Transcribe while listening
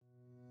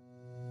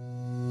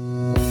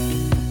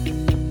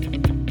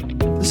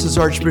This is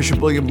Archbishop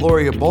William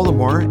Lori of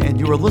Baltimore, and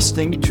you are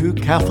listening to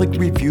Catholic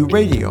Review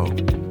Radio.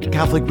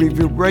 Catholic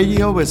Review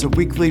Radio is a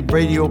weekly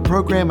radio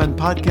program and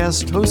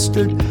podcast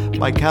hosted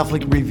by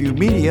Catholic Review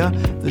Media,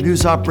 the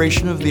news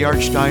operation of the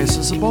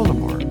Archdiocese of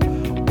Baltimore.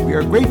 We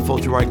are grateful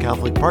to our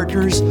Catholic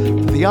partners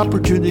for the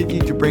opportunity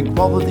to bring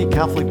quality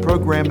Catholic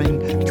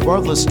programming to our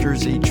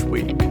listeners each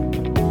week.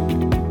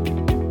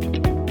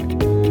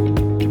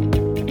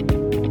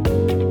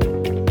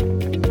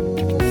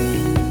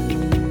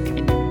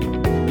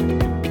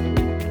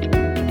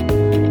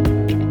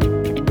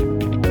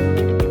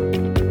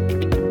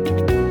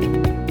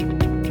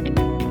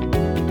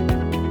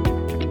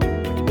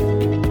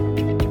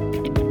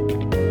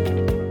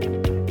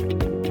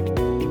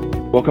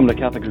 Welcome to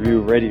Catholic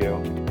Review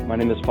Radio. My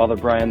name is Father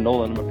Brian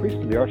Nolan. I'm a priest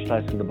of the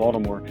Archdiocese of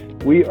Baltimore.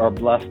 We are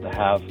blessed to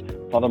have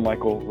Father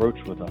Michael Roach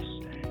with us.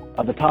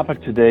 The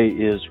topic today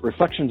is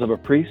Reflections of a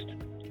Priest,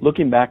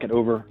 looking back at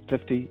over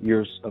 50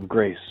 years of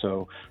grace.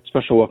 So,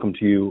 special welcome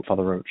to you,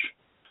 Father Roach.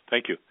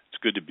 Thank you.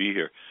 It's good to be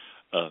here.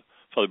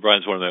 Father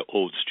Brian's one of my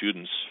old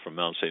students from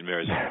Mount St.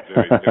 Mary's. I'm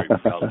very, very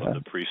proud of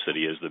the priest that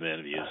he is, the man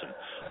that he is, and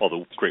all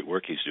the great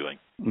work he's doing.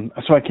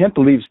 So I can't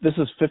believe this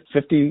is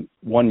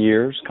 51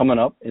 years coming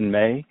up in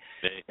May,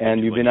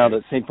 and you've been out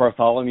at St.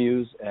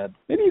 Bartholomew's.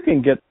 Maybe you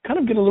can get a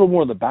little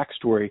more of the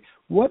backstory.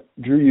 What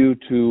drew you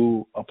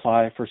to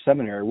apply for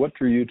seminary? What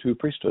drew you to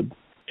priesthood?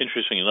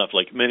 Interesting enough,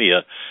 like many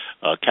a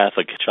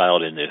Catholic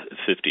child in the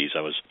 50s,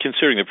 I was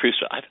considering the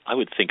priesthood, I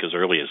would think as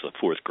early as the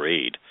fourth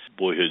grade.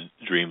 Boyhood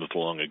dream of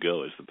long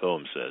ago, as the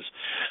poem says.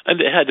 And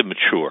it had to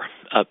mature.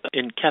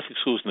 In Catholic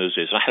schools in those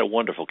days, I had a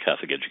wonderful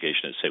Catholic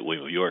education at St.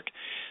 William of York,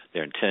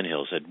 there in Ten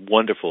Hills. I had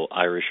wonderful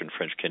Irish and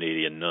French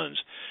Canadian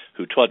nuns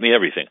who taught me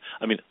everything.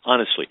 I mean,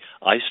 honestly,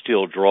 I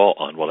still draw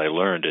on what I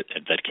learned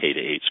at that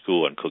K-8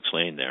 school on Cook's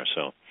Lane there,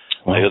 so...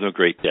 Wow. I owe them a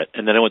great debt.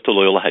 And then I went to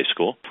Loyola High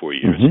School 4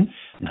 years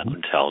out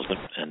in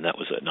Towson, and that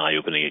was an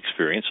eye-opening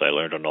experience. I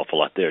learned an awful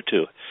lot there,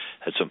 too.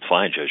 Had some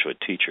fine Jesuit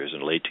teachers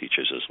and lay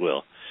teachers as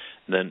well.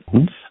 And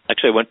then,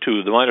 actually, I went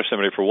to the minor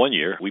seminary for 1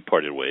 year. We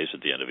parted ways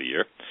at the end of a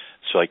year.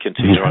 So I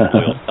continued on at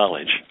Loyola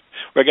College,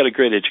 where I got a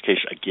great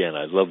education. Again,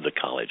 I loved the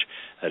college.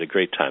 I had a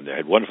great time there. I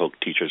had wonderful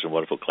teachers and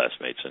wonderful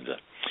classmates, and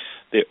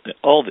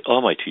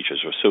all my teachers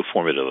were so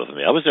formative of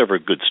me. I was never a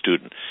good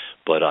student,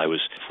 but I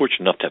was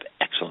fortunate enough to have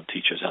excellent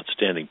teachers,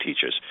 outstanding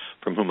teachers,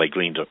 from whom I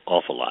gleaned an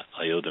awful lot.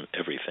 I owe them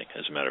everything,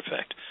 as a matter of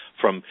fact.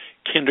 From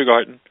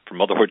kindergarten, from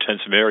Mother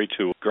Hortense Mary,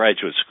 to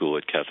graduate school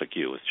at Catholic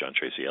U with John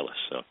Tracy Ellis.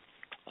 So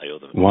I owe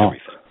them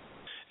everything.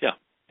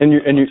 Yeah.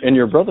 And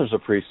your brother's a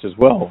priest as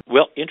well.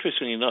 Well,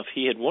 interestingly enough,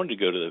 he had wanted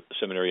to go to the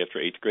seminary after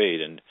 8th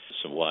grade, and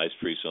some wise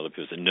priests and other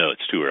people said, no,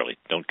 it's too early.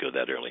 Don't go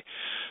that early.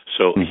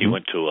 So he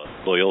went to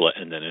Loyola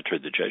and then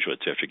entered the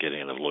Jesuits after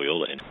getting out of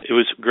Loyola. And it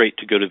was great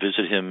to go to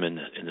visit him in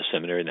the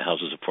seminary, in the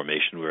houses of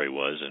formation where he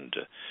was, and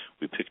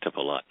we picked up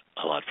a lot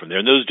from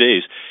there. In those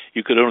days,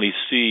 you could only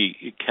see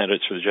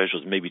candidates for the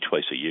Jesuits maybe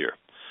twice a year.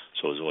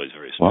 So it was always a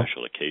very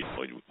special occasion.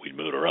 We'd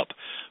motor up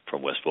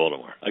from West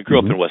Baltimore. I grew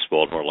up in West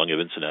Baltimore along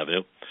Vincent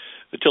Avenue.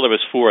 Until I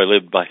was 4, I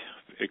lived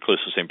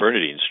close to St.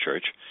 Bernardine's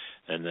Church,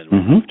 and then we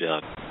moved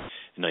out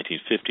in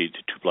 1950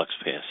 to 2 blocks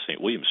past St.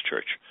 William's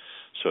Church.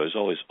 So I was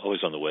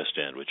always on the West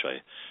End, which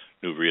I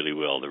knew really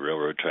well, the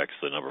railroad tracks,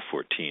 the number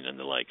 14 and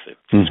the like.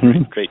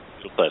 Great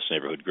middle-class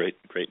neighborhood,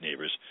 great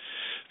neighbors,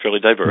 fairly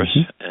diverse.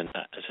 And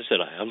as I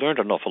said, I learned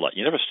an awful lot.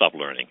 You never stop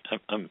learning.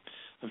 I'm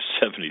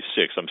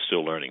 76. I'm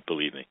still learning,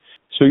 believe me.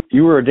 So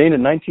you were ordained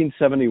in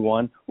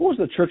 1971. What was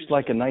the church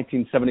like in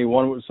 1971?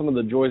 What were some of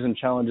the joys and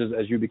challenges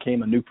as you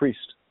became a new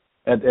priest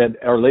at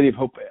Our Lady of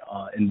Hope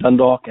in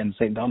Dundalk and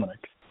St.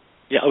 Dominic?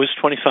 Yeah, I was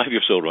 25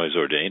 years old when I was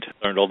ordained.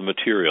 Learned all the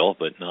material,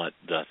 but not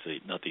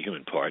the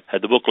human part.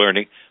 Had the book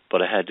learning,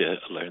 but I had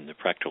to learn the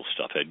practical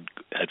stuff. I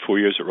had 4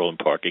 years at Roland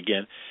Park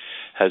again.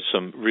 Had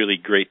some really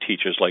great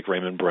teachers like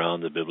Raymond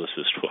Brown, the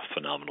biblicist, a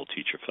phenomenal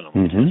teacher,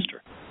 phenomenal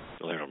minister.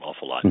 I learned an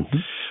awful lot.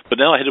 But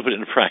now I had to put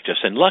it into practice.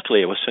 And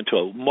luckily, I was sent to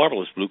a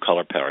marvelous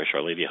blue-collar parish,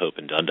 Our Lady of Hope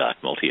in Dundalk,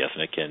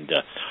 multi-ethnic, and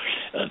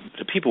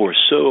the people were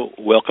so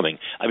welcoming.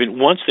 I mean,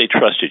 once they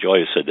trusted you,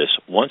 I always said this,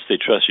 once they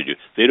trusted you,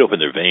 they'd open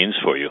their veins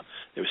for you.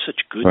 They were such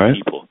good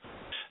people.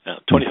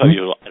 Now, 25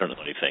 years old, I don't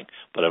know anything,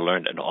 but I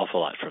learned an awful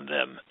lot from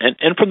them.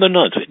 And from the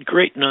nuns. We had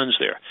great nuns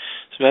there.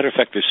 As a matter of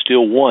fact, there's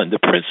still one. The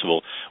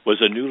principal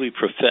was a newly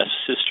professed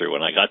sister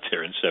when I got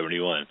there in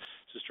 71.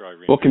 Sister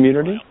Irene. What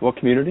community? What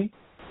community?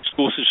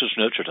 School Sisters of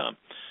Notre Dame.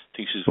 I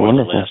think she's one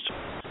of the last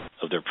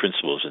of their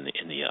principals in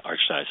the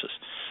Archdiocese.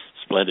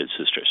 Splendid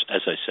sisters.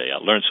 As I say,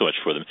 I learned so much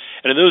for them.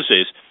 And in those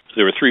days,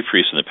 there were 3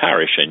 priests in the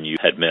parish, and you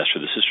had Mass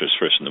for the sisters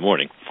first in the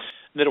morning.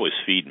 And they'd always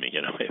feed me,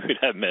 We'd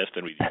have Mass,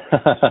 then we'd eat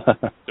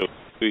breakfast. So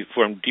we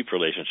formed a deep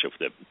relationship with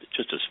them.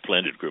 Just a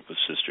splendid group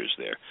of sisters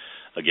there.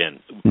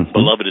 Again,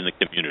 beloved in the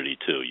community,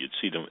 too. You'd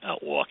see them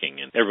out walking,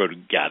 and everyone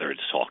would gather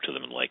to talk to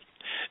them. And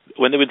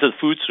when they went to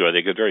the food store,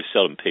 they could very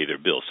seldom pay their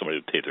bill.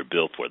 Somebody would pay their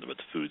bill for them at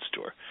the food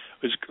store.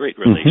 It was a great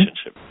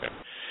relationship there.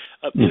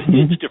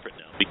 It's different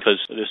now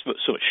because there's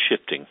so much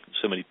shifting,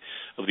 so many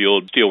of the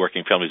old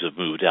steelworking families have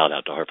moved out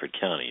to Harford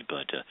County.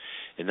 But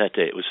in that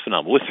day, it was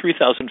phenomenal. With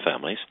 3,000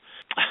 families.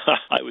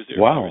 I was there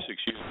for 5 or 6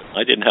 years.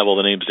 I didn't have all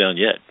the names down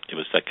yet. It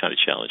was that kind of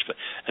challenge. But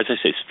as I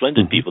say,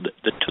 splendid people that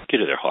took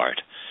you to their heart.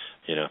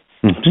 You know,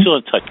 I'm still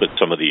in touch with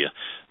some of the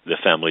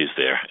families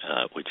there,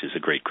 which is a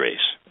great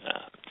grace.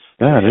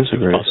 That is a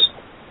grace.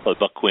 Father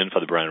Buck Quinn,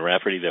 Father Brian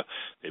Rafferty,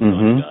 they've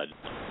gone to God.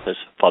 That's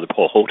Father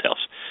Paul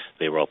Holthouse.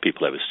 They were all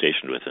people I was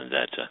stationed with in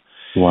that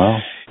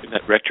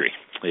rectory.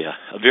 Yeah,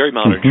 a very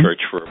modern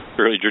church for a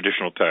fairly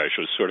traditional parish.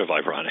 It was sort of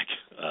ironic.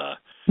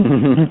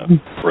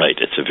 Right,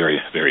 it's a very,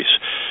 very,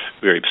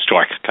 very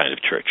stark kind of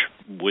church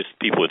with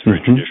people with very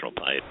traditional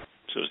piety.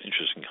 So it was an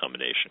interesting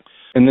combination.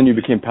 And then you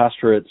became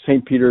pastor at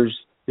St. Peter's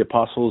the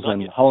Apostles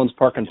and Hollands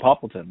Park in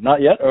Poppleton.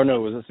 Not yet? Or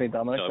no, was it St.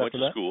 Dominic's after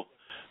that?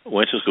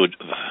 Went to school.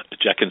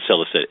 Jack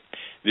Kinsella said,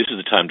 this is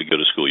the time to go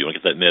to school. You want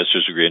to get that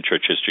master's degree in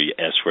church history, you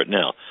ask for it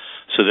now.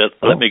 So that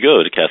let me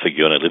go to Catholic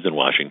U, and I lived in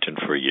Washington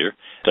for a year.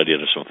 Studied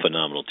under some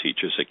phenomenal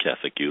teachers at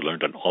Catholic U,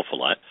 learned an awful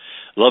lot.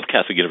 Love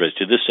Catholic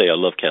University. To this day, I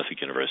love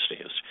Catholic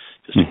University. It's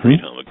just a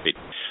great home, a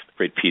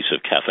great piece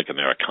of Catholic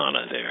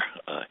Americana there.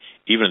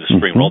 Even in the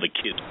spring, when all the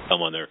kids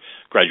come on their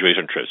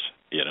graduation trips,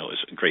 you know,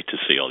 it's great to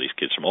see all these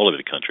kids from all over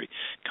the country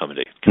coming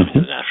to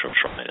the National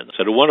Shrine. And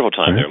so I had a wonderful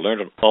time there.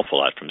 Learned an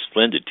awful lot from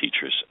splendid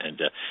teachers and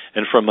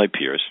from my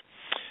peers.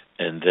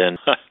 And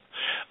then,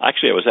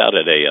 actually, I was out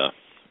at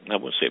I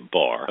wouldn't say a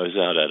bar. I was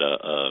out at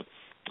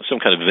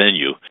some kind of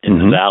venue in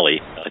the valley.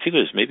 I think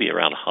it was maybe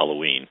around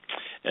Halloween.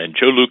 And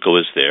Joe Luca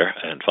was there,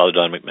 and Father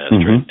Don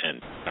McMaster,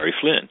 and Harry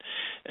Flynn.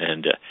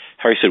 And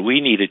Harry said, we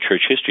need a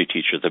church history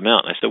teacher at the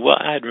Mountain. I said, well,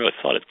 I hadn't really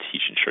thought of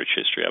teaching church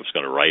history. I was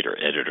going to write or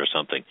edit or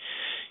something.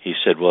 He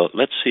said, well,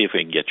 let's see if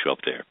we can get you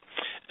up there.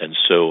 And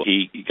so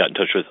he got in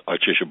touch with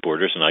Archbishop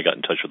Borders, and I got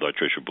in touch with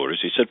Archbishop Borders.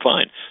 He said,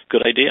 fine,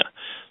 good idea.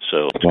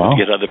 So we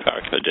get out of the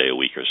parish a day, a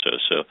week or so.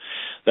 So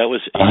that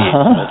was 8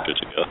 semesters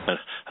ago.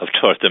 I've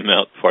taught them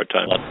out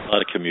part-time. A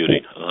lot of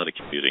commuting.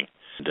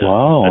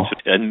 And,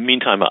 and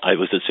meantime, I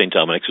was at St.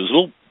 Dominic's. It was a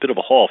little bit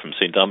of a haul from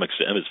St. Dominic's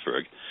to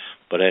Emmitsburg,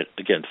 but I had,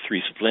 again,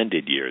 3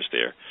 splendid years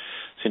there.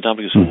 St.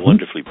 Dominic's is a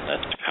wonderfully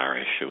blessed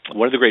parish.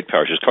 One of the great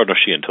parishes, Cardinal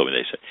Sheehan told me,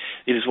 they said,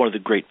 it is one of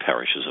the great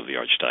parishes of the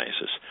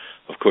Archdiocese.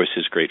 Of course,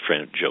 his great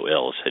friend Joe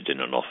Ells had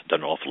done an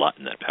awful lot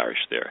in that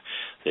parish there.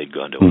 They had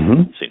gone to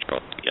St.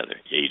 Charles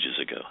together ages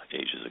ago.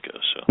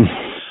 So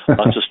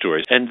lots of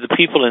stories. And the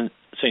people in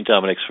St.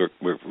 Dominic's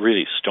were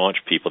really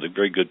staunch people. They're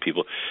very good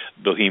people,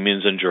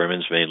 Bohemians and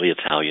Germans, mainly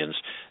Italians,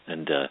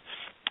 and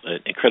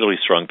an incredibly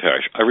strong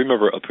parish. I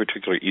remember a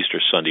particular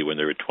Easter Sunday when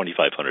there were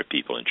 2,500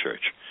 people in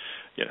church.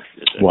 Yeah,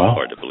 it's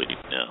hard to believe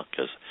now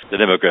because the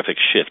demographics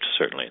shift,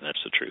 certainly, and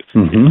that's the truth.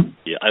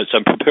 Yeah, as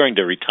I'm preparing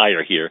to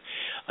retire here,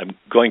 I'm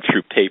going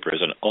through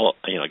papers, and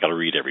I got to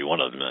read every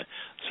one of them.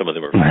 Some of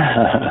them are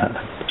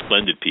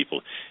splendid people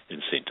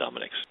in St.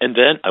 Dominic's. And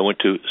then I went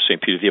to St.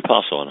 Peter the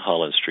Apostle on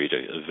Holland Street,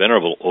 a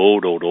venerable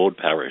old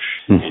parish.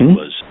 It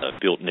was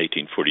built in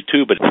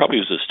 1842, but it probably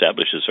was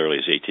established as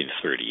early as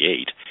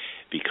 1838.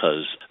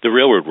 Because the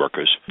railroad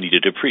workers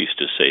needed a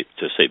priest to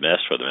say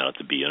Mass for them out at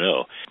the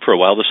B&O. For a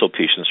while, the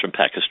Sulpicians from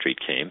Paca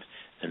Street came,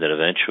 and then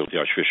eventually the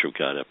Archbishop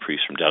got a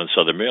priest from down in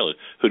southern Maryland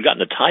who'd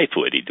gotten a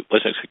typhoid. He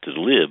wasn't expected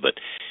to live, but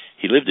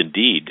he lived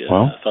indeed.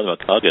 Father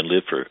McCoggan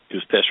he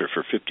was pastor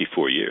for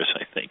 54 years,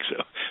 I think,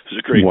 so it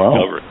was a great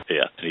recovery.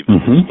 Yeah, and he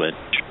built a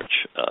splendid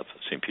church of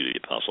St. Peter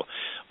the Apostle.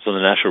 It was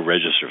on the National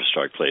Register of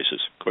Historic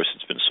Places. Of course,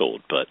 it's been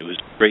sold, but it was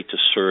great to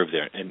serve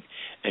there, and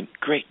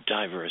great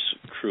diverse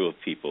crew of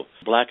people,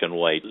 black and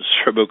white,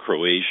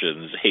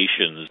 Serbo-Croatians,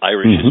 Haitians,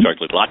 Irish,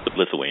 historically, lots of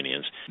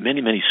Lithuanians, many,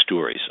 many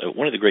stories.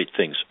 One of the great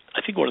things,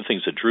 I think one of the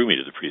things that drew me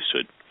to the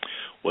priesthood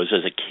was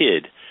as a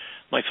kid,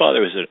 my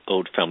father was an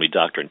old family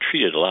doctor and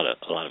treated a lot of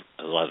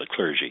the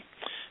clergy.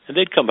 And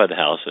they'd come by the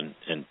house and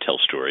tell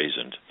stories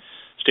and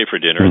stay for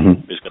dinner.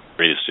 And he's got the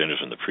greatest dinners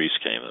when the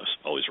priest came. It was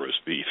always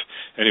roast beef.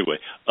 Anyway,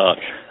 I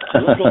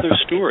loved all their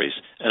stories.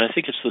 And I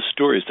think it's the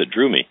stories that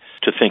drew me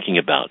to thinking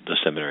about the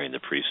seminary and the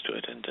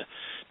priesthood. And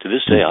to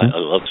this day, I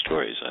love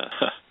stories.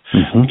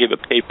 I gave a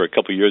paper a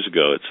couple of years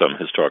ago at some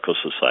historical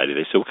society.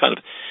 They said, what kind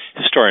of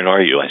historian are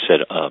you? I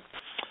said,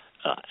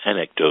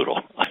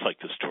 anecdotal. I like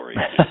the stories.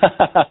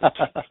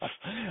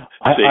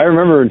 I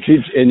remember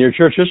in your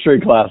church history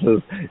classes,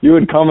 you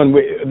would come and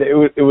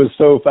it was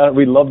so fast.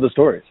 We loved the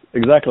stories.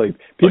 Exactly.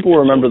 People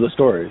remember the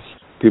stories.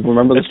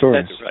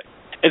 That's right.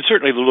 And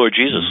certainly the Lord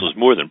Jesus was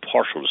more than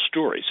partial to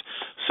stories.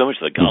 So much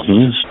of the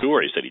gospel is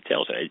stories that he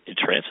tells. It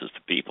trances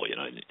the people,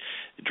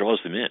 it draws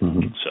them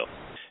in. So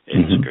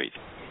it's great.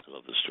 I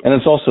love the stories. And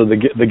it's also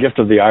the gift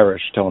of the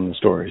Irish telling the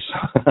stories.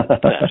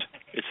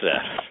 It's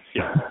that.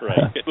 Yeah,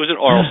 right. It was an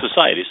oral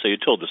society, so you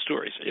told the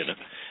stories,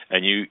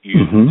 and you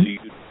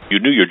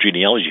knew your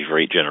genealogy for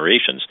 8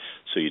 generations,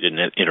 so you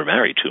didn't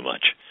intermarry too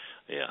much.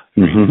 Yeah,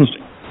 very interesting.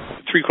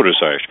 3/4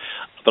 Irish,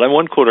 but I'm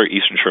 1/4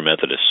 Eastern Shore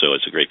Methodist, so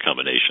it's a great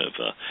combination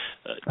of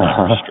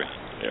strength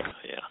there.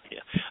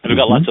 Yeah. And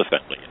we've got lots of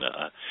family.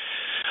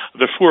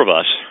 There are 4 of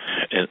us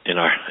in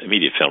our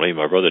immediate family.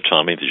 My brother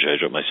Tommy, the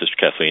Jesuit, my sister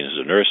Kathleen is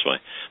a nurse,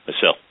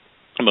 myself.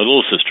 my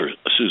little sister,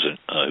 Susan,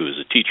 who is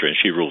a teacher, and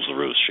she rules the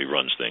roost. She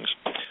runs things.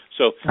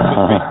 So it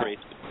was great.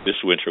 This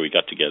winter we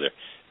got together.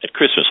 At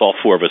Christmas, all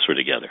four of us were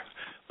together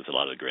with a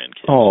lot of the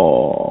grandkids.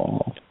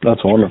 Oh,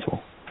 that's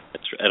wonderful.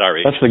 That's at our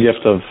age. That's the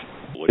gift of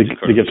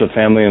the gift of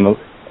family and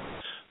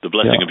the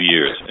blessing of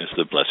years. It's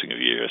the blessing of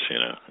years.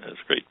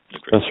 It's great.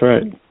 That's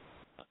right.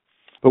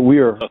 But we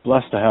are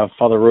blessed to have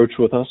Father Roach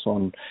with us.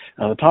 On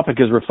the topic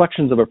is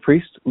Reflections of a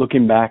Priest,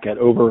 looking back at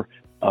over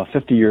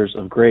 50 years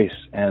of grace.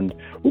 And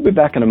we'll be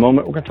back in a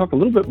moment. We're going to talk a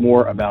little bit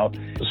more about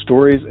the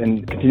stories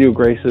and continual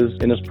graces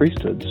in his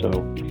priesthood. So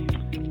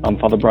I'm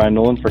Father Brian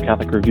Nolan for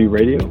Catholic Review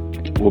Radio.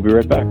 We'll be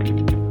right back.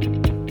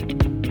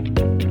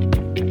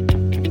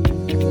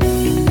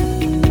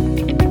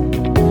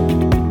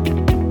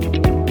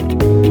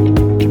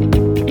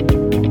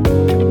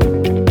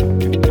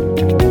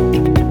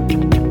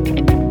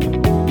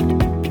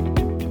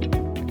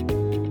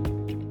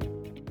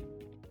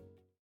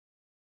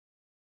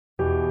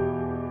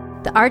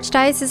 The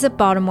Archdiocese of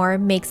Baltimore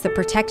makes the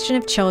protection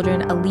of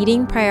children a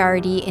leading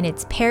priority in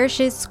its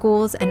parishes,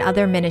 schools, and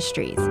other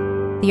ministries.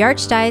 The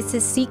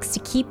Archdiocese seeks to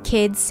keep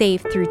kids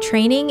safe through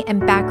training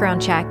and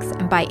background checks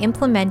and by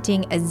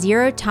implementing a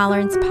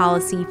zero-tolerance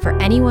policy for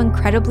anyone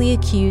credibly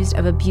accused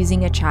of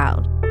abusing a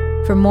child.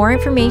 For more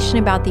information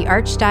about the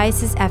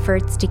Archdiocese's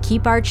efforts to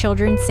keep our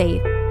children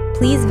safe,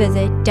 please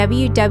visit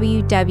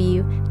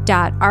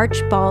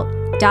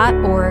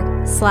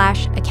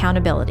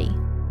www.archbalt.org/accountability.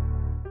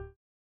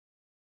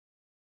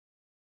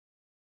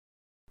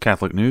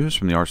 Catholic news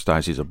from the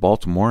Archdiocese of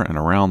Baltimore and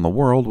around the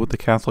world with the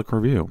Catholic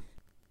Review.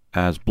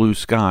 As blue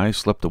sky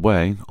slipped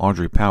away,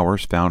 Audrey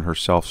Powers found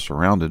herself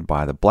surrounded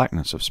by the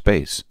blackness of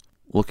space.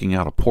 Looking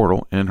out a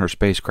portal in her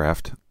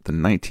spacecraft, the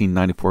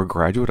 1994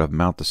 graduate of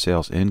Mount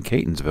DeSales in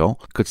Catonsville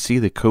could see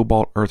the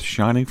cobalt Earth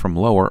shining from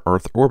lower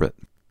Earth orbit.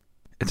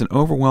 It's an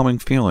overwhelming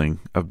feeling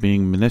of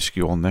being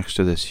minuscule next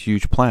to this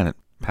huge planet,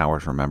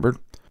 Powers remembered.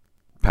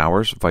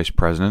 Powers, Vice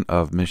President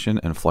of Mission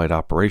and Flight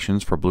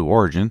Operations for Blue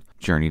Origin,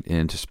 journeyed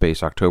into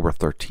space October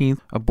 13th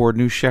aboard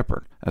New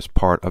Shepard as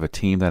part of a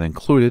team that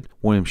included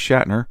William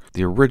Shatner,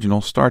 the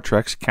original Star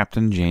Trek's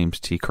Captain James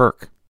T.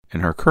 Kirk. In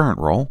her current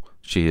role,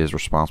 she is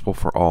responsible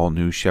for all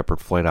New Shepard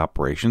flight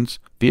operations,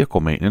 vehicle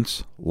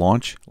maintenance,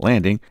 launch,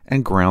 landing,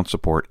 and ground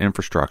support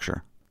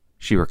infrastructure.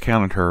 She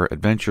recounted her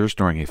adventures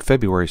during a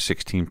February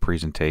 16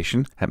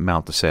 presentation at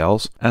Mount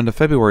DeSales and a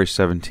February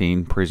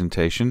 17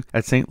 presentation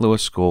at St.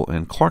 Louis School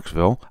in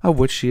Clarksville, of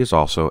which she is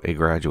also a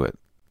graduate.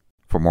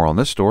 For more on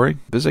this story,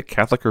 visit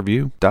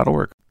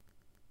CatholicReview.org.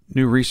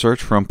 New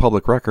research from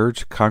Public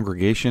Records,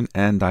 Congregation,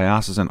 and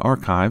Diocesan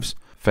Archives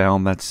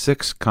found that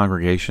 6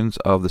 congregations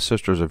of the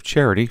Sisters of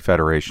Charity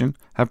Federation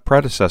have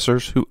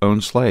predecessors who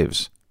owned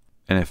slaves.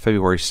 In a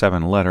February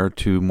 7 letter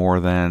to more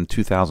than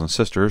 2,000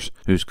 sisters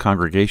whose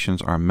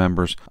congregations are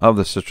members of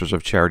the Sisters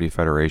of Charity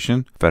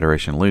Federation,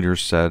 Federation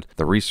leaders said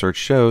the research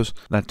shows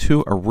that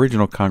 2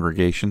 original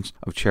congregations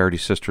of charity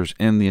sisters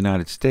in the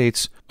United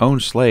States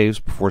owned slaves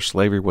before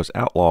slavery was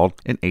outlawed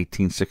in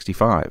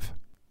 1865.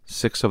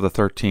 6 of the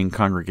 13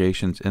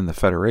 congregations in the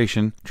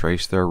Federation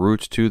trace their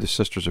roots to the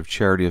Sisters of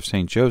Charity of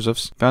St.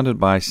 Joseph's, founded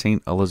by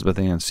St. Elizabeth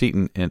Ann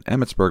Seton in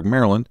Emmitsburg,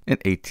 Maryland in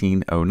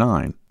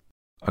 1809.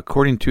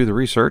 According to the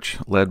research,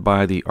 led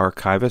by the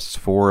archivists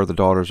for the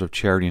Daughters of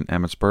Charity in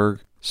Emmitsburg,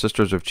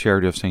 Sisters of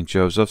Charity of St.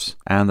 Joseph's,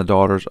 and the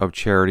Daughters of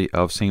Charity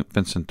of St.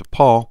 Vincent de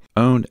Paul,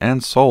 owned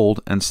and sold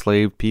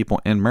enslaved people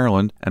in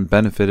Maryland and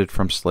benefited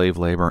from slave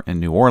labor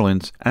in New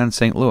Orleans and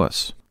St.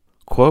 Louis.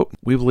 Quote,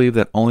 "We believe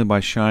that only by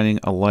shining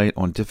a light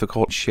on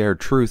difficult shared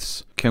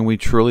truths can we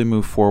truly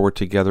move forward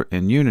together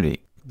in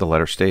unity," the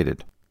letter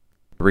stated.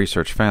 The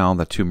research found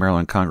that 2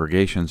 Maryland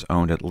congregations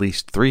owned at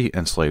least 3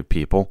 enslaved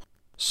people,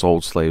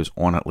 sold slaves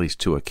on at least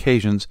 2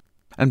 occasions,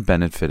 and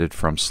benefited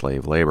from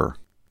slave labor.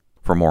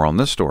 For more on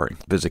this story,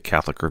 visit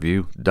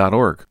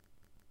CatholicReview.org.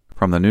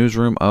 From the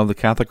newsroom of the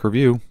Catholic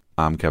Review,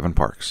 I'm Kevin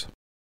Parks.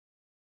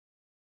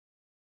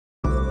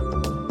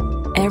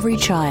 Every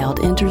child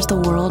enters the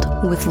world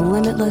with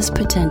limitless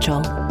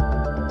potential.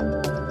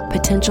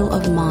 Potential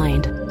of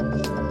mind,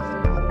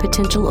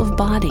 potential of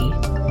body,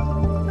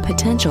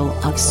 potential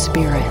of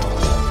spirit.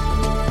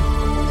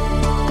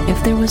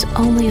 If there was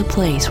only a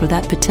place where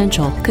that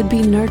potential could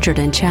be nurtured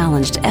and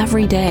challenged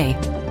every day,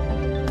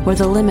 where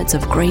the limits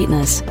of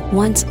greatness,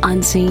 once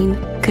unseen,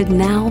 could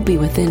now be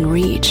within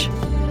reach.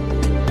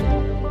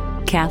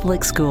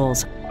 Catholic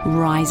schools,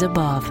 rise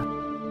above.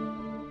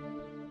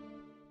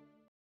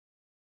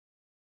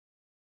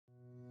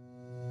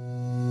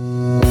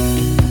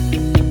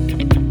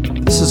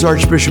 This is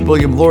Archbishop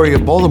William Lori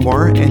of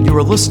Baltimore, and you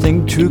are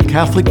listening to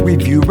Catholic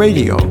Review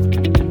Radio.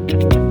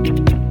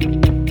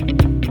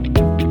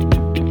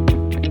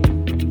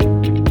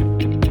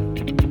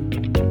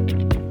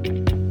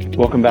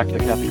 Welcome back to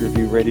Catholic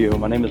Review Radio.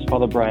 My name is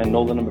Father Brian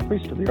Nolan. I'm a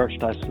priest of the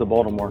Archdiocese of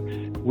Baltimore.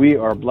 We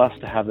are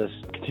blessed to have this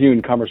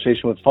continuing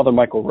conversation with Father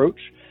Michael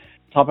Roach.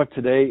 Topic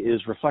today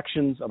is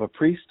Reflections of a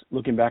Priest,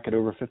 looking back at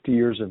over 50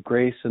 years of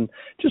grace, and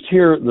just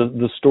hear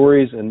the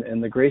stories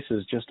and the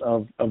graces just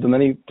of the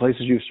many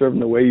places you've served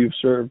and the way you've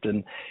served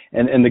and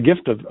the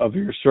gift of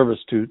your service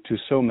to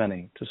so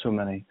many.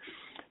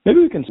 Maybe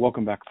we can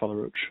welcome back Father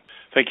Roach.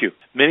 Thank you.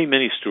 Many,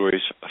 many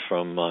stories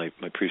from my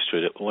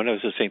priesthood. When I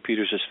was at St.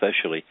 Peter's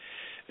especially,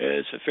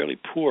 it's a fairly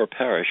poor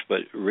parish,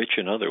 but rich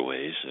in other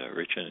ways,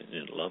 rich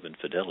in love and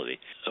fidelity.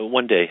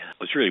 One day, I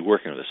was really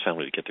working with this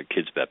family to get their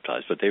kids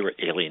baptized, but they were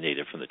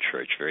alienated from the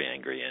church, very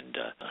angry. And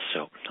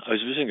so I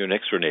was visiting their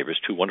next-door neighbors,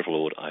 two wonderful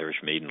old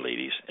Irish maiden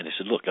ladies, and they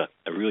said, look,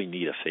 I really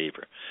need a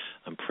favor.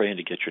 I'm praying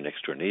to get your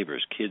next-door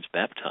neighbors' kids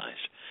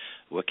baptized.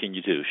 What can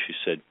you do? She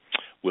said,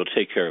 we'll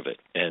take care of it.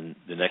 And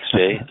the next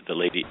day, the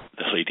lady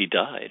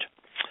died.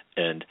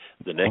 And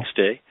the next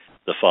day,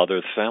 the father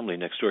of the family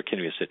next door came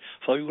to me and said,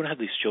 Father, we want to have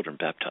these children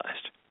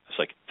baptized. I was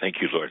like, thank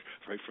you, Lord,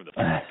 right from the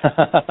beginning.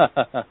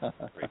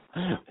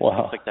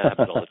 Wow. Things like that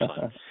happened all the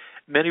time.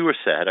 Many were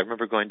sad. I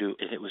remember going to,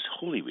 and it was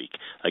Holy Week.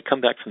 I come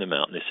back from the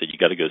mountain. They said, you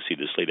got to go see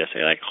this lady. I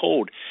said, I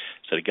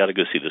said, I got to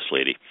go see this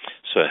lady.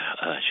 So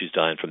she's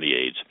dying from the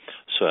AIDS.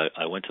 So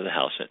I went to the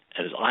house, and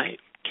as I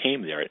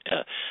came there,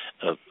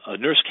 a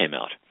nurse came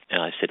out. And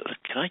I said, look,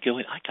 can I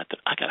go in? I got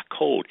a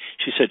cold.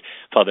 She said,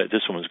 Father,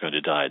 this woman's going to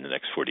die in the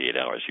next 48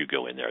 hours. You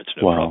go in there. It's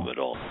no problem at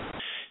all.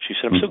 She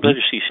said, I'm so glad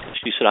to see you.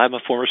 She said, I'm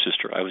a former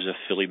sister. I was a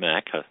Philly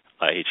Mac, a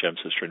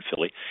IHM sister in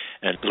Philly,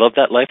 and I love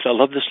that life. I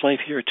love this life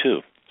here,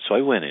 too. So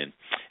I went in,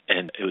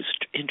 and it was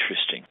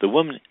interesting. The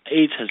woman,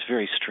 AIDS has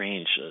very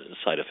strange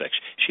side effects.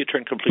 She had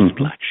turned completely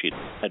black. She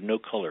had no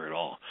color at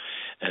all.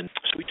 And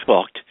so we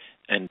talked,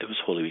 and it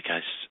was Holy Week.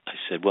 I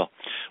said, well,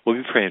 we'll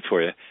be praying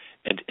for you.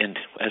 And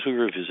as we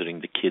were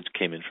visiting, the kids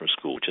came in from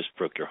school, just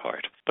broke your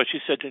heart. But she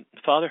said,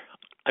 Father,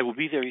 I will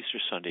be there Easter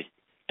Sunday,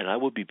 and I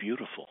will be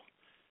beautiful.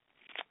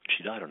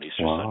 She died on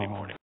Easter Sunday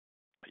morning.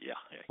 Yeah.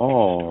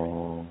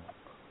 Oh,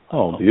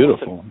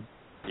 beautiful.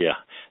 Yeah.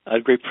 I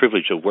had a great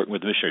privilege of working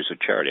with the Missionaries of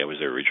Charity. I was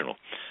their original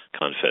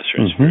confessor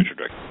and spiritual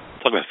director.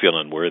 Talk about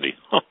feeling unworthy.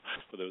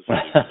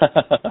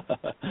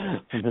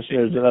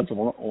 Missionaries, that's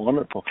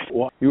wonderful.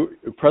 Well, you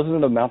were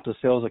president of Mount de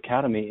Sales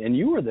Academy, and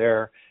you were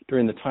there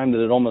during the time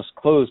that it almost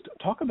closed.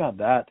 Talk about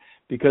that,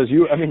 because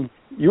you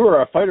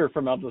were a fighter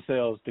for Mount de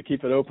Sales to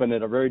keep it open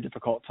at a very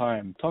difficult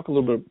time. Talk a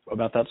little bit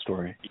about that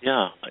story.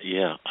 Yeah.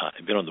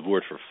 I've been on the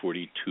board for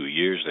 43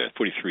 years there,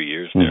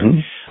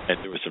 and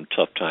there were some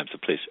tough times. The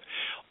place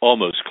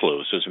almost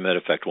closed. As a matter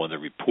of fact, one of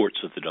the reports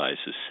that the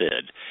diocese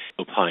said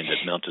opined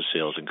that Mount de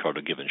Sales and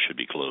Cardinal Gibbon should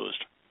be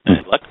closed.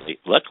 And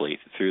luckily,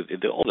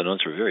 all the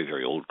nuns were very,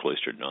 very old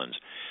cloistered nuns,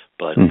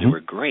 but there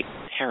were great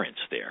parents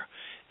there.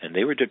 And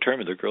they were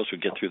determined their girls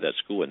would get through that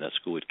school, and that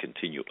school would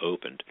continue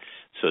opened.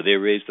 So they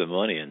raised the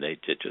money, and they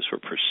just were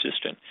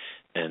persistent.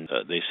 And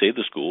they saved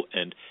the school.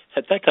 And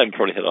at that time,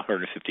 probably had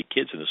 150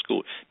 kids in the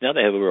school. Now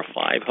they have over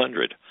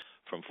 500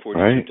 from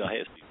 42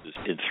 dioceses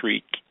in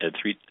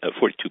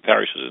 42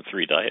 parishes in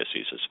 3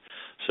 dioceses.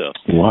 So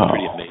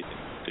pretty amazing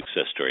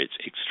success story. It's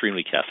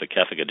extremely Catholic.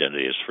 Catholic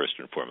identity is first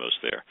and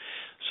foremost there.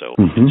 So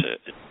it's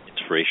an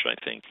inspiration, I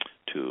think,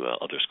 to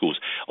other schools.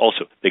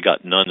 Also, they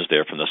got nuns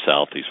there from the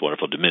South, these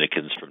wonderful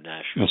Dominicans from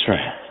Nashville. That's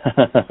right.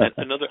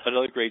 And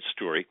another great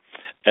story.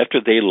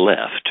 After they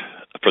left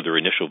for their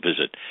initial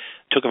visit,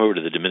 took them over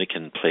to the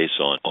Dominican place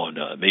on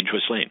Main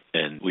Choice Lane,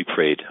 and we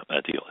prayed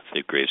at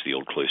the graves of the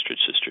old cloistered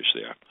sisters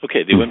there.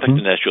 Okay, they went back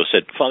to Nashville,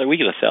 said, Father, we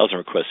get 1,000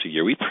 requests a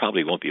year. We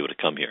probably won't be able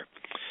to come here.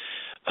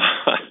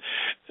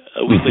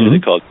 A week later, they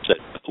called and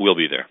said, we'll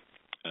be there.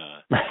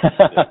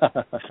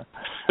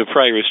 The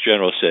prioress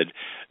general said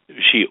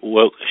she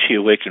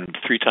awakened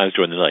 3 times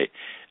during the night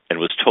and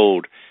was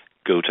told,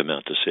 go to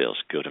Mount de Sales,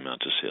 go to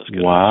Mount de Sales.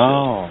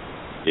 Wow.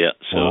 Yeah,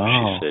 so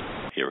she said,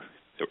 here.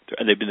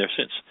 And they've been there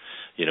since.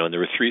 And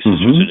there were 3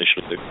 sisters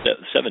initially. There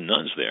were 7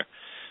 nuns there.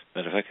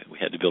 Matter of fact, we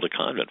had to build a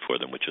convent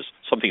for them, which is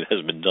something that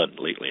hasn't been done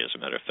lately, as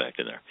a matter of fact,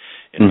 in our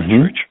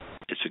church.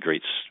 It's a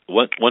great,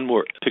 one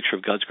more picture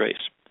of God's grace.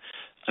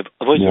 I've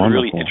always been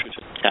really interested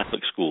in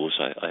Catholic schools.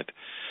 I've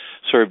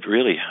served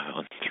really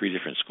on 3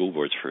 different school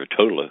boards for a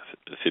total of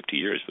 50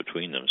 years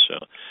between them. So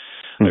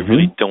I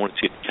really don't want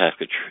to see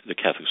the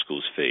Catholic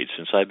schools fade.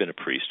 Since I've been a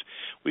priest,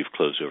 we've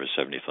closed over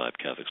 75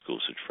 Catholic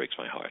schools, which breaks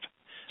my heart.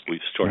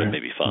 We've started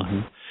maybe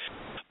 5.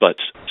 But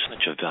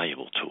such a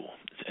valuable tool,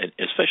 and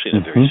especially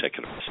in a very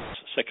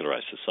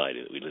secularized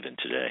society that we live in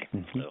today.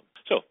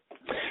 So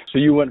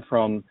you went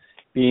from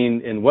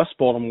being in West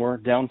Baltimore,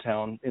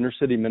 downtown, inner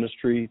city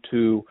ministry,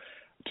 to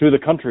the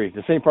country,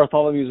 to St.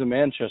 Bartholomew's in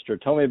Manchester.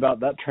 Tell me about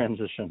that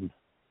transition.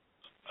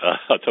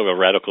 I'll talk about a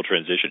radical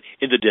transition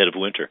in the dead of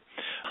winter.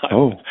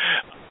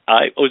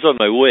 I was on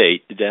my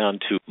way down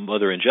to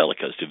Mother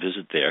Angelica's to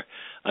visit there.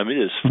 I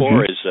mean, as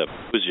far as, it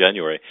was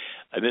January,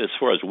 I made as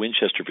far as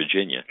Winchester,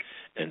 Virginia,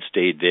 and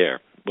stayed there.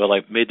 Well,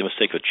 I made the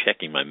mistake of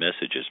checking my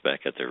messages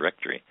back at the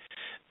rectory.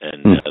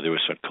 And there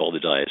was something called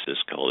the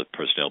diocese, called the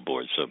personnel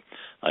board. So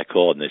I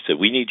called, and they said,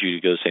 we need you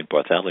to go to St.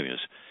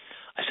 Bartholomew's.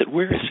 I said,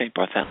 where is St.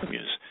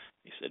 Bartholomew's?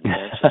 He said,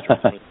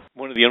 Manchester,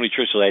 one of the only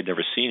churches I had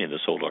never seen in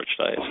this whole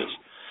archdiocese.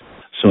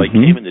 So I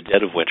came in the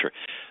dead of winter.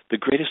 The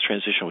greatest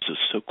transition was it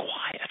was so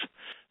quiet.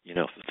 You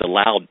know, the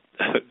loud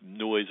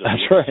noise of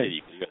the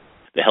city.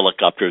 The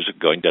helicopters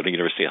going down to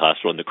University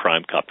Hospital and the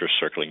crime copters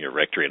circling your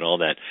rectory and all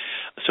that.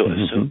 So it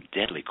was so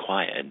deadly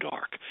quiet and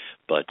dark.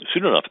 But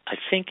soon enough, I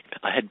think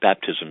I had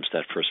baptisms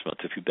that first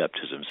month, a few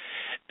baptisms,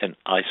 and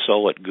I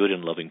saw what good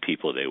and loving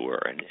people they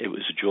were, and it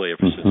was a joy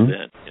ever since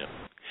then. You know,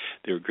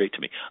 they were great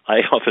to me.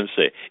 I often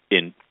say,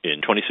 in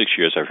 26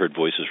 years, I've heard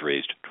voices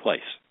raised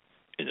twice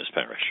in this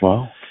parish.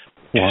 Wow.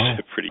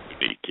 It's pretty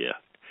unique, yeah.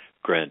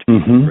 Grand,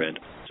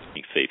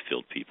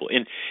 faith-filled people.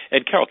 And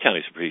Carroll County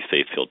is a pretty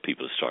faith-filled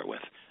people to start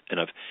with. And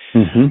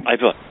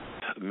I've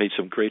made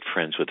some great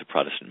friends with the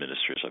Protestant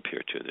ministers up here,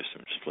 too. There's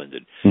some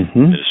splendid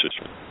ministers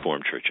from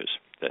Reformed churches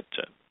that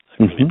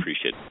I really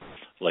appreciate,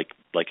 like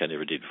I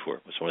never did before.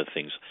 It was one of the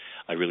things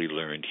I really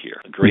learned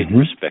here. A great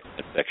respect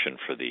and affection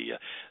for the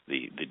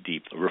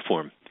deep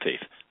Reformed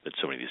faith that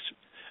so many of these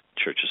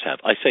churches have.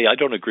 I say I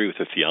don't agree with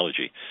their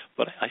theology,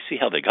 but I see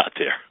how they got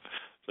there.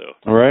 So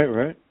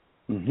Right.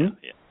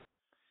 Yeah.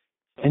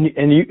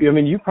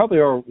 And you probably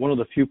are one of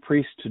the few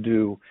priests to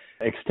do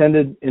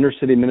extended inner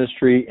city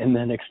ministry and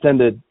then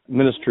extended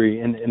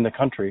ministry in the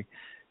country.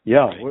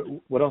 Yeah.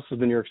 Right. What else has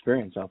been your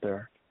experience out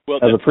there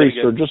as a priest,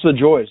 or just the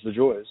joys? The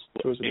joys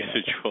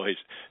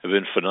have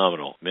been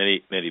phenomenal.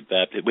 Many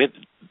Baptists.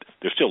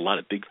 There's still a lot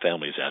of big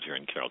families out here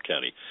in Carroll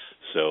County.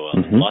 So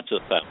lots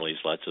of families,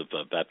 lots of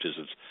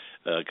baptisms,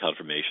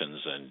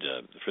 confirmations, and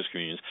first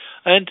communions,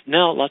 and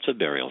now lots of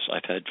burials.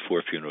 I've had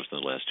 4 funerals in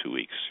the last 2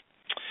 weeks.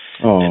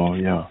 Oh,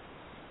 yeah.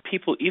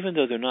 People, even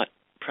though they're not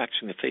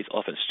practicing the faith,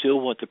 often still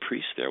want the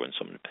priest there when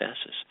someone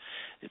passes.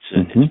 It's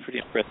pretty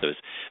impressive. As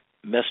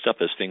messed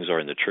up as things are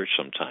in the church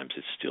sometimes,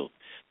 it's still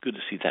good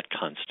to see that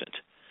constant.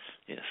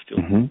 Yeah, still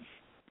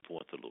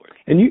want the Lord.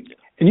 And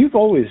you've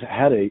always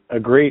had a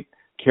great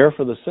care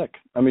for the sick.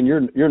 I mean,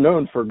 you're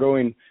known for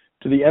going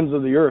to the ends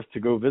of the earth to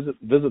go visit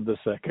the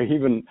sick.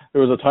 Even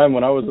there was a time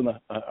when I was in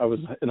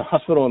the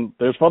hospital, and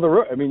there's Father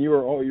Roach. I mean,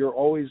 you're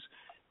always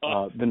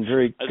been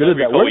very good at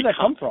that. Where did that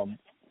come from?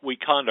 We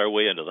conned our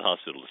way into the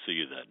hospital to see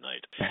you that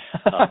night.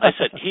 I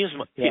said,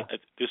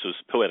 this was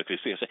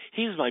poetically speaking, I said,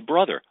 he's my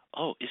brother.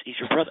 Oh, he's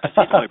your brother? I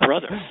said, he's my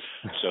brother.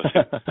 So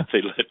they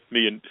let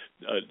me and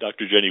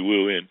Dr. Jenny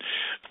Wu in.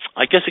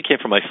 I guess it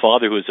came from my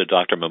father, who was a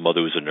doctor. My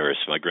mother was a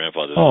nurse. My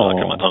grandfather was a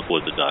doctor. My uncle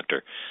was a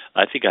doctor.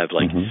 I think I have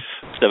 7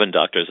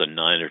 doctors and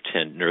 9 or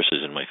 10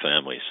 nurses in my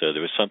family. So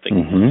there was something.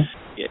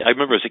 I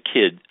remember as a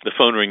kid, the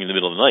phone ringing in the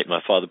middle of the night,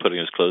 my father putting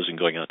his clothes and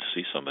going out to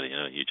see somebody.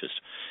 You know,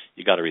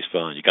 you got to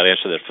respond. You got to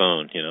answer that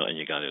phone, and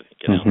you got to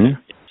get out there.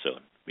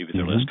 So maybe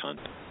they're less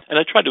content. And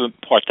I tried to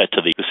impart that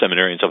to the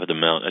seminarians up at the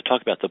Mount. I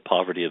talk about the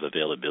poverty of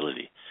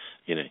availability.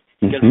 You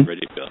got to be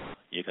ready to go.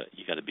 You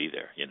got to be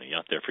there. You're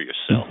not there for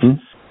yourself.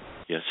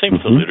 Same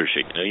with the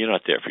liturgy. You're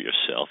not there for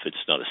yourself.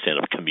 It's not a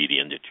stand-up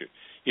comedian that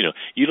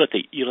you let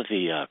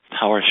the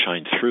power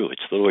shine through.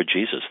 It's the Lord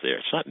Jesus there.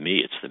 It's not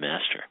me. It's the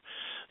Master.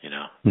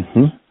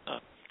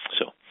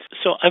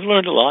 So I've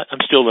learned a lot.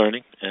 I'm still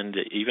learning, and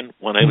even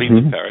when I leave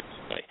the parish,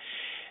 I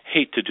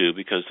hate to do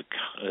because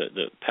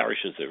the parish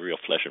is the real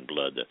flesh and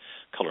blood, the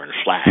color and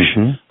flash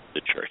of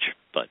the church.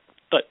 But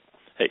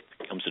hey,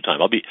 comes the time.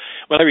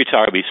 When I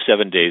retire, I'll be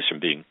 7 days from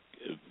being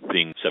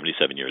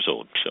 77 years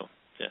old. So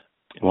yeah.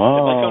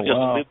 Wow. My family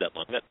doesn't live that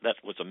long. That's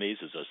what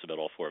amazes us about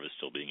all 4 of us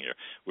still being here.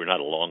 We're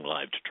not a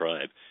long-lived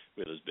tribe.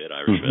 We're those bad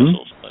Irish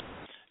vessels, but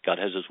God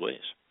has His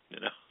ways.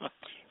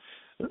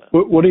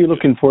 What are you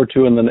looking forward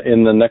to in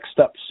the next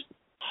steps?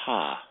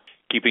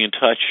 Keeping in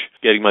touch,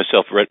 getting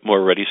myself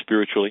more ready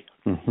spiritually.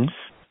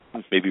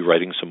 Maybe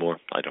writing some more.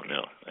 I don't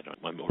know.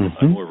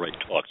 I more write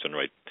talks than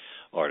write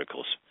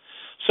articles.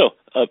 So,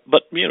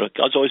 but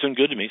God's always been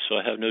good to me, so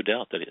I have no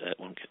doubt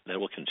that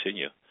will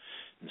continue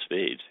in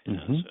spades.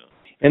 So.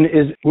 And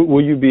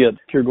will you be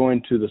you're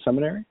going to the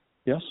seminary?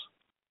 Yes.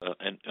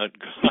 And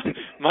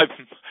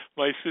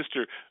my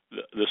sister,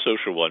 the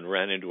social one,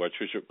 ran into our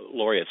church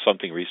laureate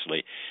something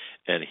recently,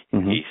 and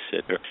he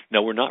said,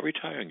 "No, we're not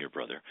retiring your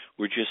brother.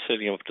 We're just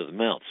setting him up to the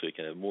Mount so he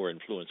can have more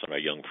influence on our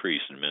young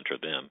priests and mentor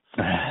them."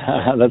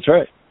 That's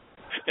right.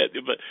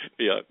 But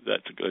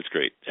that's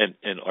great.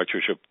 And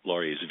Archbishop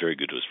Laurie is very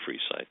good to his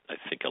priests. I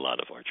think a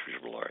lot of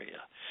Archbishop Laurie.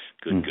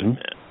 Good man.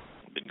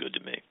 Been good to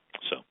me.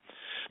 So.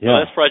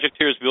 My last project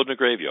here is building a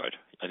graveyard.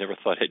 I never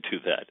thought I'd do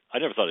that. I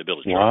never thought I'd build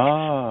a church.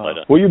 Wow.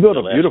 But, you built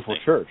a beautiful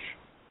church.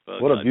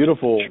 What a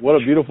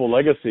beautiful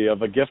legacy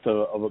of a gift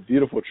of a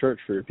beautiful church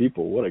for your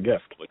people. What a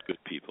gift. What good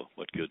people.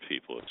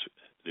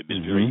 They've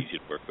been very easy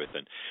to work with.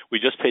 And we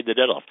just paid the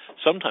debt off.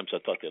 Sometimes I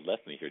thought they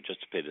left me here just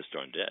to pay this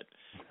darn debt.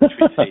 Which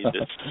we paid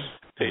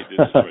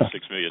this for a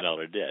 $6 million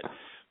debt.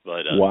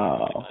 But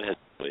God has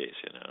ways,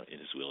 in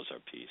His will is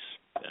our peace.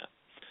 Yeah.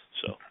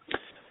 So.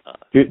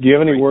 Do you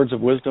have any words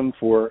of wisdom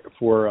for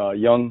a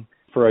young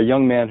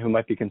man who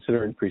might be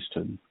considering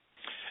priesthood?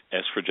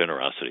 Ask for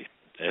generosity,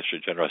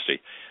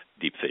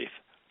 deep faith.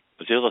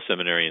 As the other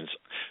seminarians,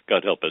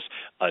 God help us,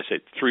 I say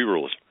 3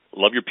 rules.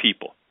 Love your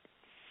people.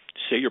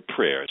 Say your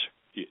prayers.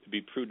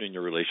 Be prudent in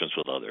your relations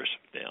with others.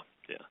 Yeah.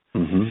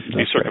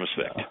 Be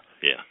circumspect. Right.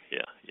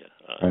 Yeah.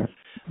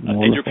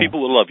 And your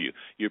people will love you.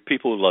 Your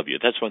people will love you.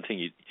 That's one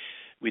thing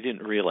we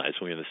didn't realize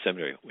when we were in the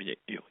seminary. When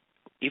you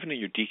even in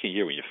your deacon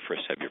year, when you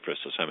first have your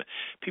first assignment,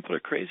 people are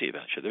crazy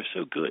about you. They're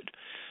so good.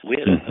 We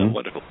had a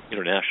wonderful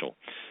international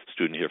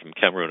student here from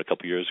Cameroon a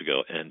couple years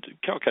ago, and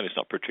Carroll County is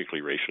not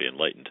particularly racially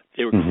enlightened.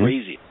 They were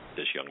crazy about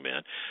this young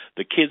man.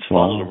 The kids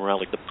followed him around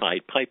like the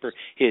Pied Piper.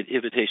 He had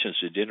invitations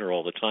to dinner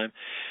all the time,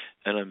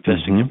 and I'm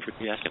investing him for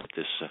diaconate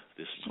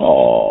this.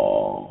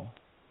 Oh,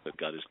 but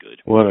God is good.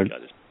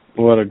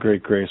 What a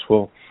great grace.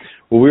 Well,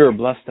 we are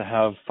blessed to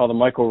have Father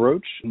Michael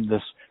Roach,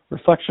 this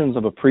Reflections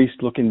of a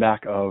Priest looking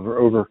back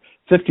over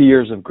 50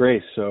 years of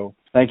grace. So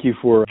thank you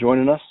for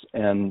joining us,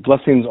 and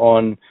blessings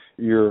on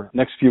your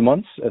next few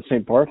months at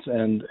St. Bart's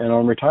and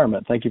on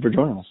retirement. Thank you for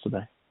joining us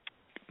today.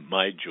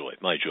 My joy,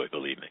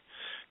 believe me.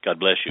 God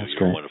bless you. That's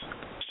You're great. wonderful.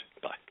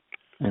 Bye.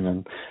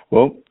 Amen.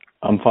 Well,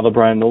 I'm Father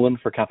Brian Nolan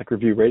for Catholic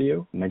Review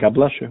Radio. May God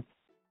bless you.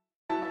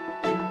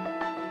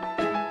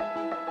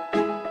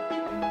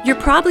 You're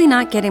probably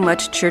not getting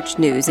much church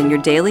news in your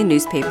daily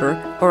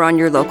newspaper or on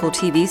your local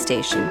TV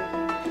station.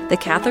 The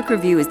Catholic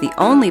Review is the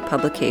only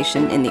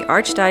publication in the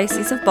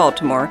Archdiocese of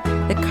Baltimore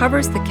that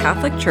covers the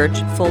Catholic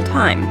Church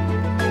full-time.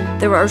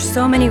 There are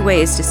so many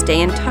ways to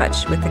stay in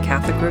touch with the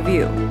Catholic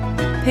Review.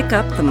 Pick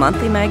up the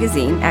monthly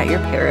magazine at your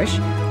parish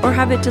or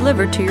have it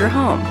delivered to your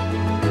home.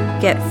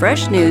 Get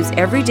fresh news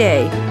every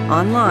day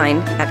online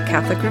at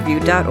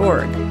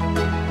catholicreview.org.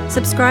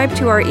 Subscribe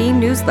to our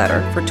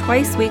e-newsletter for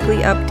twice-weekly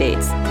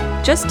updates.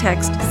 Just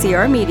text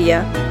CR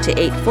Media to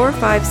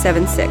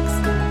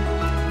 84576.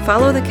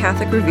 Follow the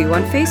Catholic Review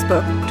on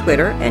Facebook,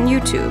 Twitter, and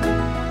YouTube.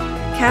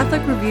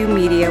 Catholic Review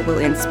Media will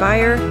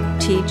inspire,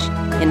 teach,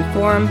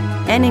 inform,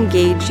 and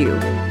engage you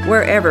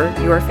wherever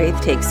your faith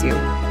takes you.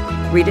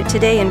 Read it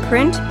today in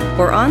print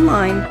or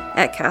online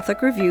at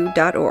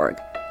catholicreview.org.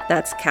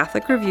 That's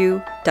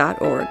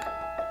catholicreview.org.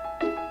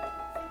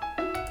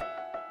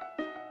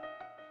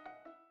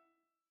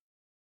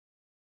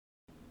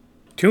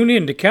 Tune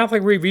in to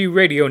Catholic Review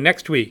Radio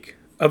next week.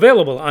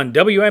 Available on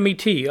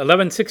WMET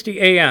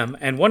 1160 AM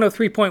and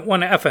 103.1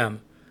 FM.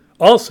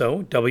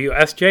 Also,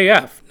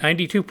 WSJF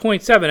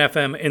 92.7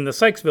 FM in the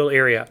Sykesville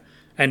area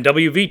and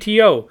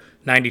WVTO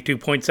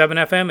 92.7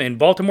 FM in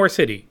Baltimore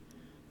City.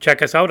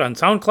 Check us out on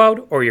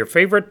SoundCloud or your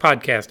favorite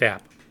podcast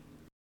app.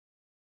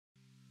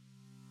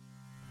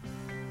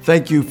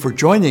 Thank you for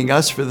joining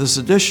us for this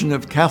edition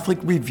of Catholic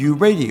Review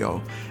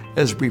Radio.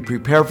 As we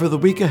prepare for the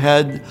week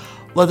ahead,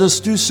 let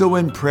us do so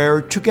in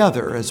prayer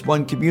together as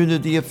one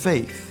community of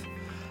faith.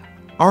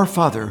 Our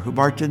Father, who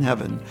art in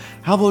heaven,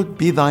 hallowed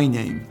be thy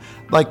name.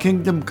 Thy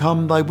kingdom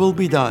come, thy will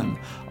be done,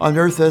 on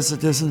earth as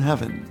it is in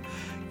heaven.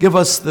 Give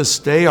us this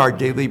day our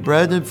daily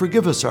bread, and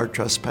forgive us our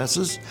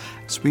trespasses,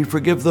 as we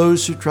forgive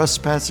those who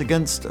trespass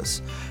against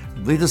us.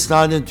 Lead us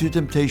not into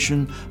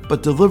temptation,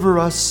 but deliver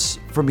us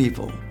from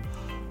evil.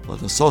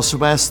 Let us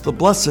also ask the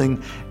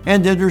blessing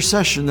and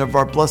intercession of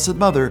our Blessed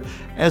Mother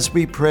as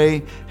we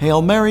pray,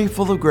 Hail Mary,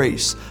 full of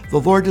grace, the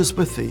Lord is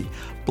with thee.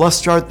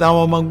 Blessed art thou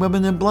among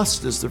women, and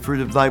blessed is the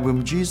fruit of thy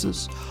womb,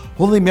 Jesus.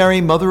 Holy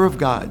Mary, Mother of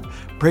God,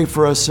 pray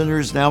for us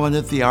sinners now and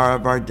at the hour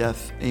of our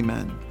death.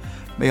 Amen.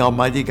 May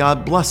Almighty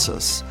God bless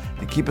us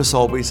and keep us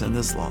always in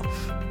his love.